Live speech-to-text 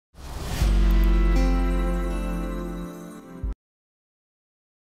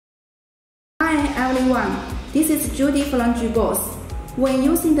everyone, this is Judy from GBOS. When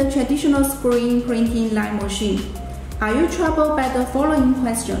using the traditional screen printing line machine, are you troubled by the following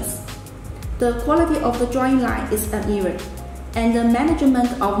questions? The quality of the drawing line is uneven, and the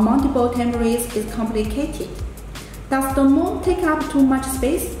management of multiple templates is complicated. Does the mold take up too much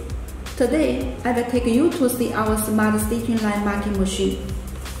space? Today, I will take you to see our smart stitching line marking machine.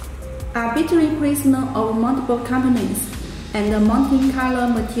 Arbitrary placement of multiple components and the mounting color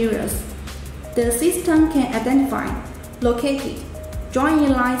materials. The system can identify, locate, drawing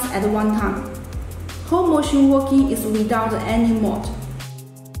lines at one time. Whole machine working is without any mold.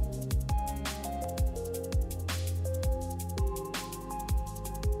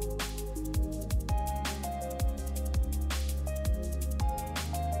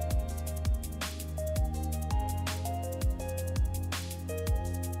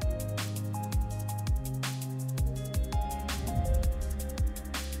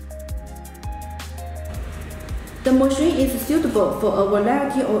 The machine is suitable for a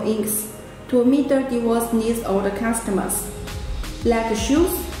variety of inks to meet the diverse needs of the customers, like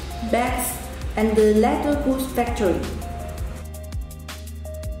shoes, bags, and the leather goods factory.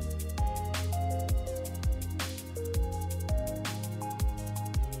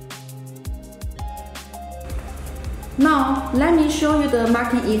 Now, let me show you the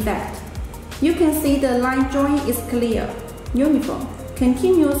marking effect. You can see the line drawing is clear, uniform,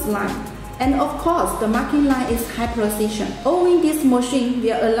 continuous line. And of course, the marking line is high precision. Owing this machine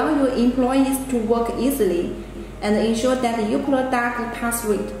will allow your employees to work easily and ensure that your product pass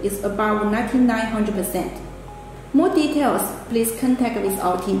rate is above 9900%. More details, please contact with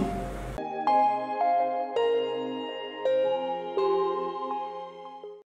our team.